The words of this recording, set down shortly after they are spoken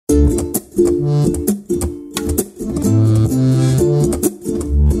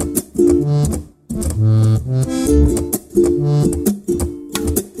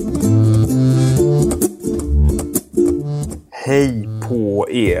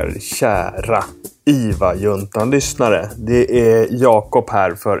er kära IVA-juntan-lyssnare. Det är Jakob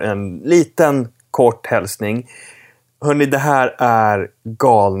här för en liten kort hälsning. Hörrni, det här är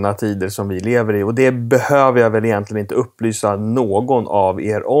galna tider som vi lever i och det behöver jag väl egentligen inte upplysa någon av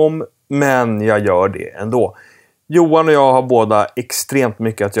er om, men jag gör det ändå. Johan och jag har båda extremt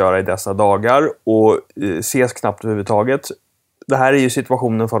mycket att göra i dessa dagar och ses knappt överhuvudtaget. Det här är ju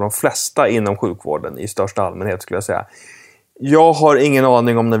situationen för de flesta inom sjukvården i största allmänhet skulle jag säga. Jag har ingen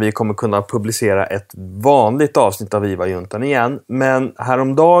aning om när vi kommer kunna publicera ett vanligt avsnitt av IVA-juntan igen. Men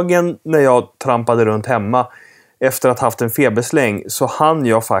häromdagen när jag trampade runt hemma efter att ha haft en febersläng så hann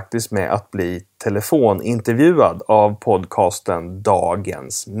jag faktiskt med att bli telefonintervjuad av podcasten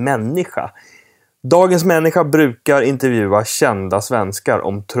Dagens Människa. Dagens Människa brukar intervjua kända svenskar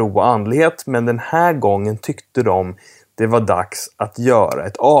om tro och andlighet, men den här gången tyckte de det var dags att göra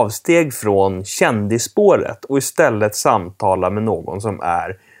ett avsteg från kändisspåret och istället samtala med någon som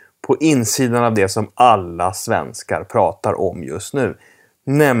är på insidan av det som alla svenskar pratar om just nu.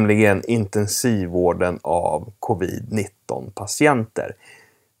 Nämligen intensivvården av covid-19-patienter.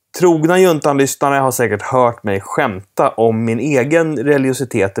 Trogna juntanlyssnare har säkert hört mig skämta om min egen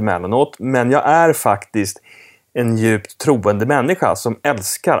religiositet emellanåt, men jag är faktiskt en djupt troende människa som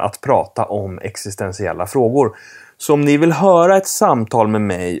älskar att prata om existentiella frågor. Så om ni vill höra ett samtal med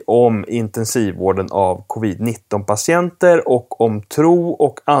mig om intensivvården av covid-19-patienter och om tro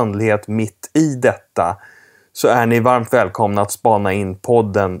och andlighet mitt i detta så är ni varmt välkomna att spana in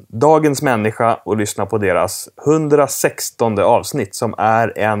podden Dagens Människa och lyssna på deras 116:e avsnitt som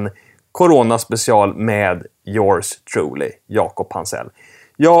är en coronaspecial med yours truly, Jakob Hansell.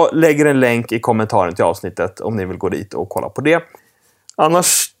 Jag lägger en länk i kommentaren till avsnittet om ni vill gå dit och kolla på det.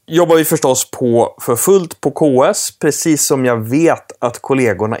 Annars jobbar vi förstås på för fullt på KS, precis som jag vet att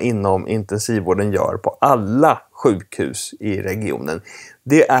kollegorna inom intensivvården gör på alla sjukhus i regionen.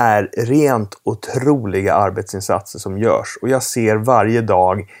 Det är rent otroliga arbetsinsatser som görs och jag ser varje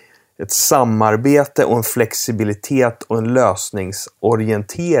dag ett samarbete och en flexibilitet och en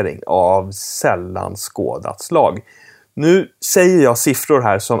lösningsorientering av sällan skådat slag. Nu säger jag siffror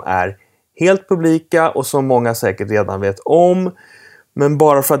här som är helt publika och som många säkert redan vet om. Men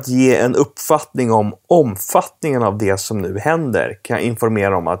bara för att ge en uppfattning om omfattningen av det som nu händer kan jag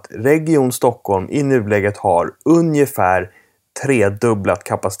informera om att Region Stockholm i nuläget har ungefär tredubblat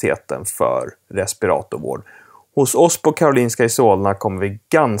kapaciteten för respiratorvård. Hos oss på Karolinska i Solna kommer vi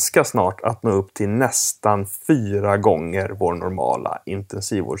ganska snart att nå upp till nästan 4 gånger vår normala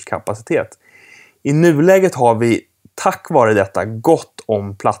intensivvårdskapacitet. I nuläget har vi tack vare detta gott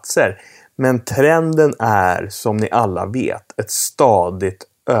om platser. Men trenden är, som ni alla vet, ett stadigt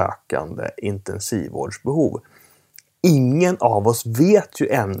ökande intensivvårdsbehov. Ingen av oss vet ju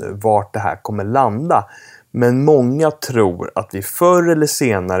ännu vart det här kommer landa. Men många tror att vi förr eller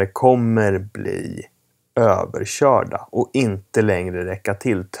senare kommer bli överkörda och inte längre räcka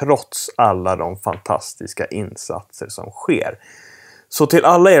till trots alla de fantastiska insatser som sker. Så till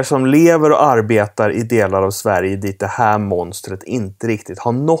alla er som lever och arbetar i delar av Sverige dit det här monstret inte riktigt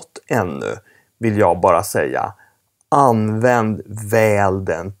har nått ännu vill jag bara säga: använd väl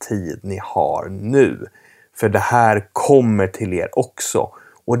den tid ni har nu. För det här kommer till er också.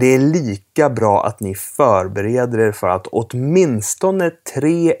 Och det är lika bra att ni förbereder er för att åtminstone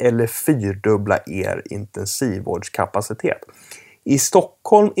 3- eller 4-dubbla er intensivvårdskapacitet. I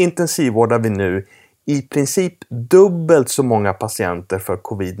Stockholm intensivvårdar vi nu i princip dubbelt så många patienter för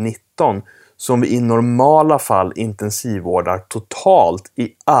covid-19 som vi i normala fall intensivvårdar totalt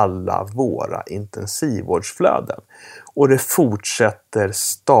i alla våra intensivvårdsflöden. Och det fortsätter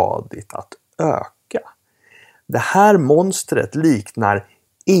stadigt att öka. Det här monstret liknar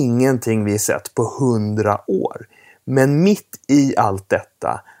ingenting vi sett på 100 år. Men mitt i allt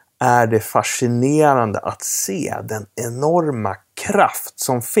detta är det fascinerande att se den enorma kraft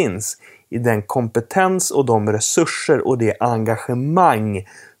som finns i den kompetens och de resurser och det engagemang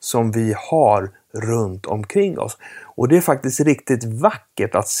som vi har runt omkring oss. Och det är faktiskt riktigt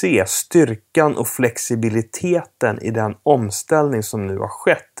vackert att se styrkan och flexibiliteten i den omställning som nu har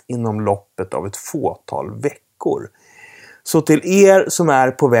skett inom loppet av ett fåtal veckor. Så till er som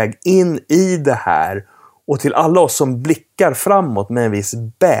är på väg in i det här och till alla oss som blickar framåt med en viss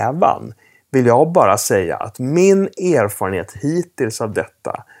bävan vill jag bara säga att min erfarenhet hittills av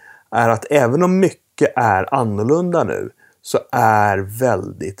detta är att även om mycket är annorlunda nu så är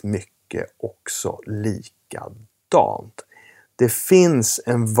väldigt mycket också likadant. Det finns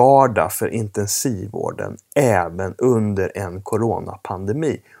en vardag för intensivvården även under en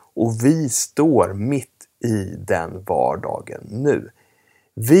coronapandemi och vi står mitt i den vardagen nu.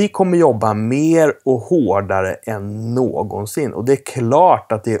 Vi kommer jobba mer och hårdare än någonsin. Och det är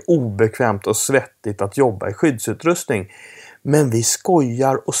klart att det är obekvämt och svettigt att jobba i skyddsutrustning. Men vi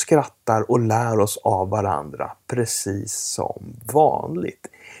skojar och skrattar och lär oss av varandra precis som vanligt.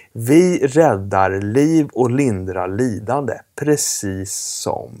 Vi räddar liv och lindrar lidande precis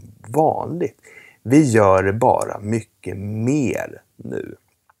som vanligt. Vi gör det bara mycket mer nu.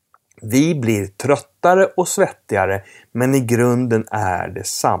 Vi blir tröttare och svettigare, men i grunden är det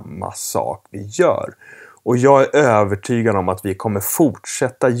samma sak vi gör. Och jag är övertygad om att vi kommer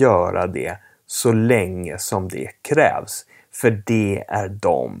fortsätta göra det så länge som det krävs. För det är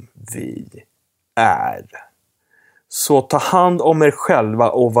de vi är. Så ta hand om er själva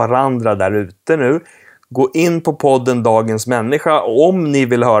och varandra där ute nu. Gå in på podden Dagens Människa om ni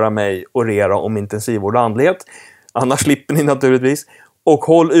vill höra mig orera om intensivvård och andlighet. Annars slipper ni naturligtvis. Och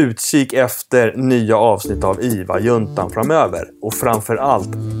håll utkik efter nya avsnitt av IVA-juntan framöver. Och framförallt,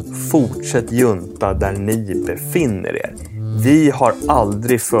 fortsätt junta där ni befinner er. Vi har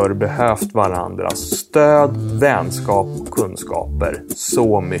aldrig förr behövt varandras stöd, vänskap och kunskaper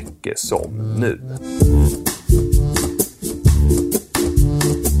så mycket som nu.